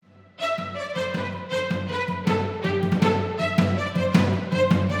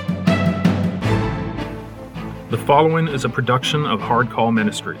The following is a production of Hard Call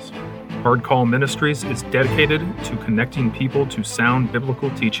Ministries. Hard Call Ministries is dedicated to connecting people to sound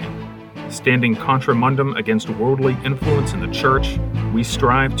biblical teaching. Standing contra mundum against worldly influence in the church, we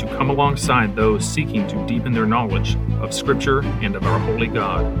strive to come alongside those seeking to deepen their knowledge of Scripture and of our holy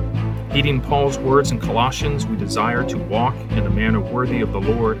God. Heeding Paul's words in Colossians, we desire to walk in a manner worthy of the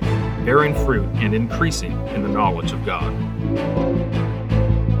Lord, bearing fruit and increasing in the knowledge of God.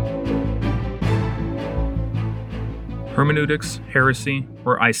 Hermeneutics, Heresy,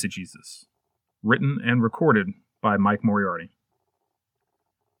 or Eisegesis. Written and recorded by Mike Moriarty.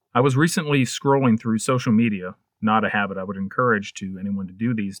 I was recently scrolling through social media, not a habit I would encourage to anyone to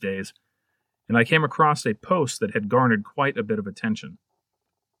do these days, and I came across a post that had garnered quite a bit of attention.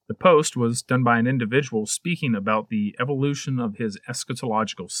 The post was done by an individual speaking about the evolution of his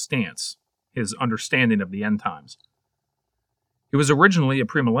eschatological stance, his understanding of the end times. He was originally a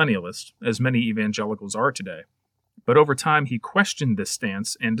premillennialist, as many evangelicals are today, but over time he questioned this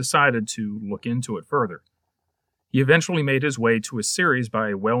stance and decided to look into it further. He eventually made his way to a series by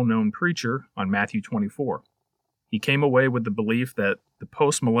a well-known preacher on Matthew 24. He came away with the belief that the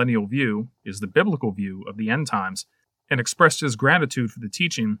post-millennial view is the biblical view of the end times and expressed his gratitude for the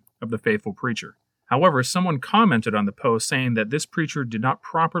teaching of the faithful preacher. However, someone commented on the post saying that this preacher did not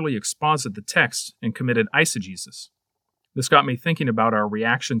properly exposit the text and committed eisegesis. This got me thinking about our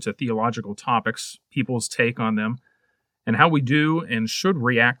reaction to theological topics, people's take on them, and how we do and should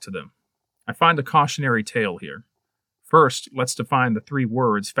react to them. I find a cautionary tale here. First, let's define the three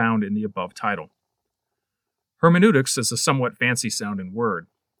words found in the above title. Hermeneutics is a somewhat fancy-sounding word.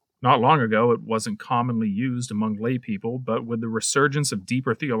 Not long ago, it wasn't commonly used among lay people, but with the resurgence of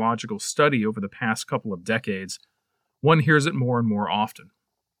deeper theological study over the past couple of decades, one hears it more and more often.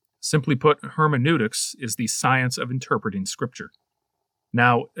 Simply put, hermeneutics is the science of interpreting Scripture.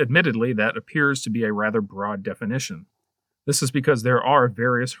 Now, admittedly, that appears to be a rather broad definition. This is because there are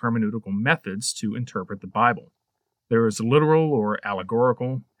various hermeneutical methods to interpret the Bible. There is literal or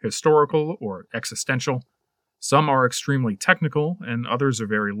allegorical, historical or existential. Some are extremely technical, and others are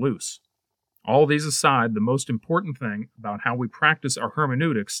very loose. All these aside, the most important thing about how we practice our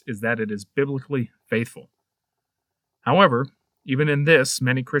hermeneutics is that it is biblically faithful. However, even in this,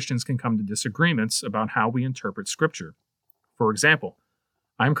 many Christians can come to disagreements about how we interpret Scripture. For example,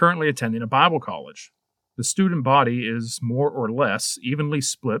 I am currently attending a Bible college. The student body is more or less evenly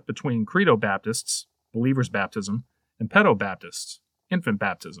split between Credo Baptists, Believer's Baptism, and Pedo Baptists, Infant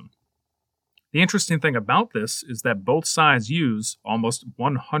Baptism. The interesting thing about this is that both sides use, almost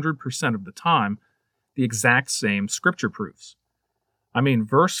 100% of the time, the exact same Scripture proofs. I mean,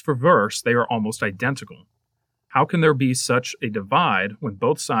 verse for verse, they are almost identical. How can there be such a divide when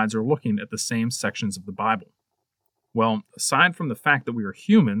both sides are looking at the same sections of the Bible? Well, aside from the fact that we are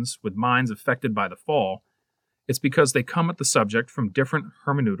humans with minds affected by the fall, it's because they come at the subject from different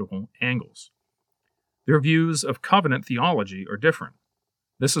hermeneutical angles. Their views of covenant theology are different.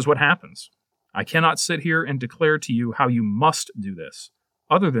 This is what happens. I cannot sit here and declare to you how you must do this,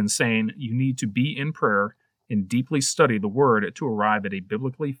 other than saying you need to be in prayer and deeply study the Word to arrive at a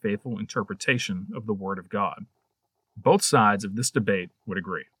biblically faithful interpretation of the Word of God. Both sides of this debate would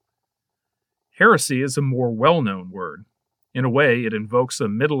agree. Heresy is a more well-known word. In a way, it invokes a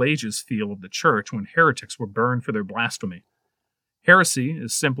Middle Ages feel of the church when heretics were burned for their blasphemy. Heresy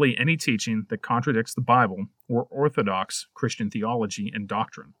is simply any teaching that contradicts the Bible or orthodox Christian theology and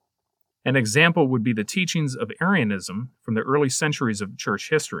doctrine. An example would be the teachings of Arianism from the early centuries of church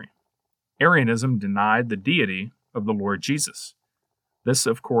history. Arianism denied the deity of the Lord Jesus. This,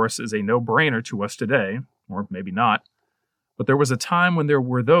 of course, is a no-brainer to us today, or maybe not, but there was a time when there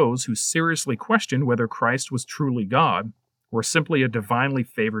were those who seriously questioned whether Christ was truly God or simply a divinely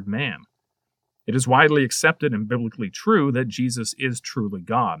favored man. It is widely accepted and biblically true that Jesus is truly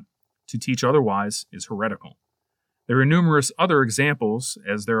God. To teach otherwise is heretical. There are numerous other examples,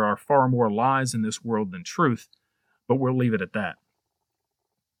 as there are far more lies in this world than truth, but we'll leave it at that.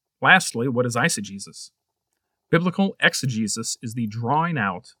 Lastly, what is eisegesis? Biblical exegesis is the drawing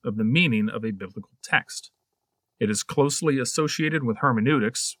out of the meaning of a biblical text. It is closely associated with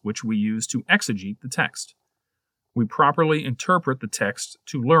hermeneutics, which we use to exegete the text. We properly interpret the text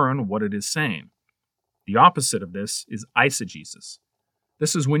to learn what it is saying. The opposite of this is eisegesis.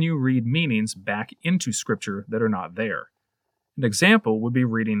 This is when you read meanings back into Scripture that are not there. An example would be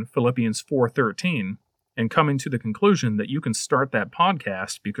reading Philippians 4:13 and coming to the conclusion that you can start that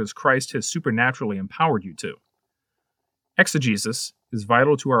podcast because Christ has supernaturally empowered you to. Exegesis is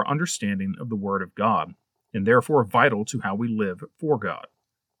vital to our understanding of the Word of God, and therefore vital to how we live for God.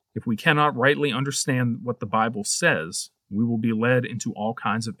 If we cannot rightly understand what the Bible says, we will be led into all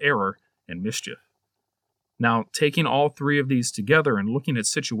kinds of error and mischief. Now, taking all three of these together and looking at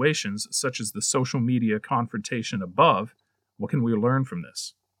situations such as the social media confrontation above, what can we learn from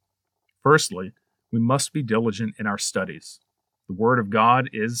this? Firstly, we must be diligent in our studies. The Word of God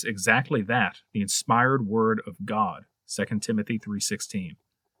is exactly that, the inspired Word of God, 2 Timothy 3:16.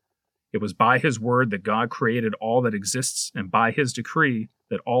 It was by His Word that God created all that exists, and by His decree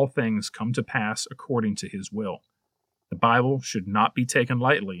that all things come to pass according to His will. The Bible should not be taken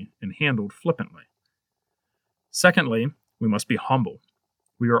lightly and handled flippantly. Secondly, we must be humble.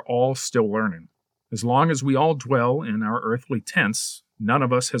 We are all still learning. As long as we all dwell in our earthly tents, none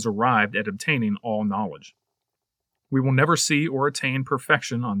of us has arrived at obtaining all knowledge. We will never see or attain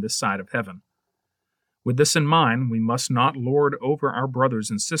perfection on this side of heaven. With this in mind, we must not lord over our brothers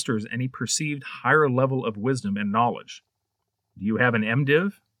and sisters any perceived higher level of wisdom and knowledge. Do you have an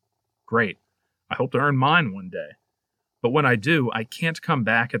MDiv? Great. I hope to earn mine one day. But when I do, I can't come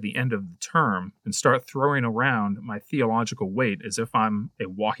back at the end of the term and start throwing around my theological weight as if I'm a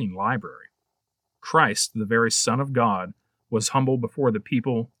walking library. Christ, the very Son of God, was humble before the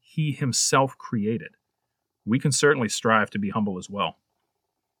people He Himself created. We can certainly strive to be humble as well.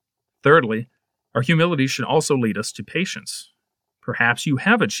 Thirdly, our humility should also lead us to patience. Perhaps you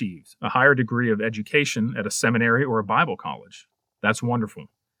have achieved a higher degree of education at a seminary or a Bible college. That's wonderful.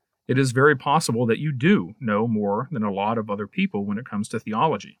 It is very possible that you do know more than a lot of other people when it comes to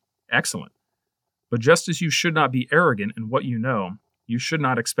theology. Excellent. But just as you should not be arrogant in what you know, you should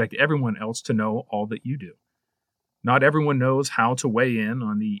not expect everyone else to know all that you do. Not everyone knows how to weigh in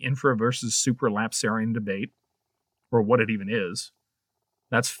on the infra versus supralapsarian debate, or what it even is.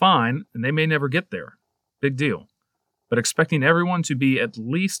 That's fine, and they may never get there. Big deal. But expecting everyone to be at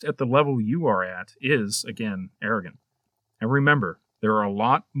least at the level you are at is, again, arrogant. And remember, there are a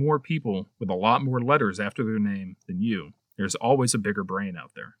lot more people with a lot more letters after their name than you. There's always a bigger brain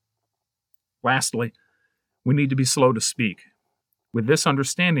out there. Lastly, we need to be slow to speak. With this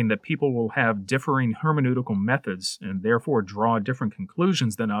understanding that people will have differing hermeneutical methods and therefore draw different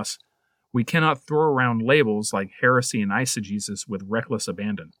conclusions than us, we cannot throw around labels like heresy and eisegesis with reckless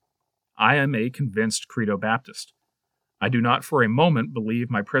abandon. I am a convinced Credo Baptist. I do not for a moment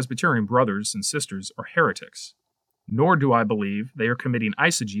believe my Presbyterian brothers and sisters are heretics. Nor do I believe they are committing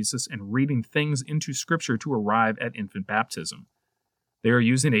eisegesis and reading things into Scripture to arrive at infant baptism. They are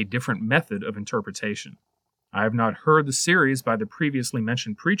using a different method of interpretation. I have not heard the series by the previously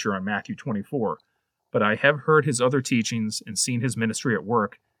mentioned preacher on Matthew 24, but I have heard his other teachings and seen his ministry at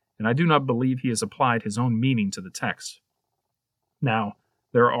work, and I do not believe he has applied his own meaning to the text. Now,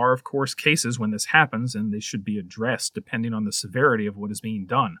 there are, of course, cases when this happens, and they should be addressed depending on the severity of what is being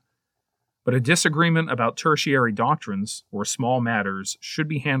done. But a disagreement about tertiary doctrines or small matters should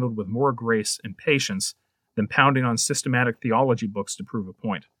be handled with more grace and patience than pounding on systematic theology books to prove a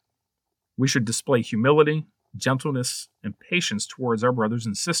point. We should display humility, gentleness, and patience towards our brothers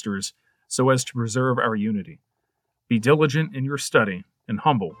and sisters so as to preserve our unity. Be diligent in your study and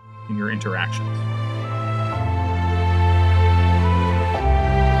humble in your interactions.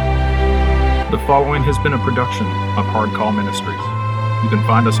 The following has been a production of Hardcall Ministries. You can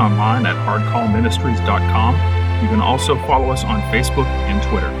find us online at hardcallministries.com. You can also follow us on Facebook and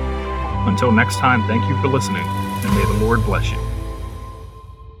Twitter. Until next time, thank you for listening, and may the Lord bless you.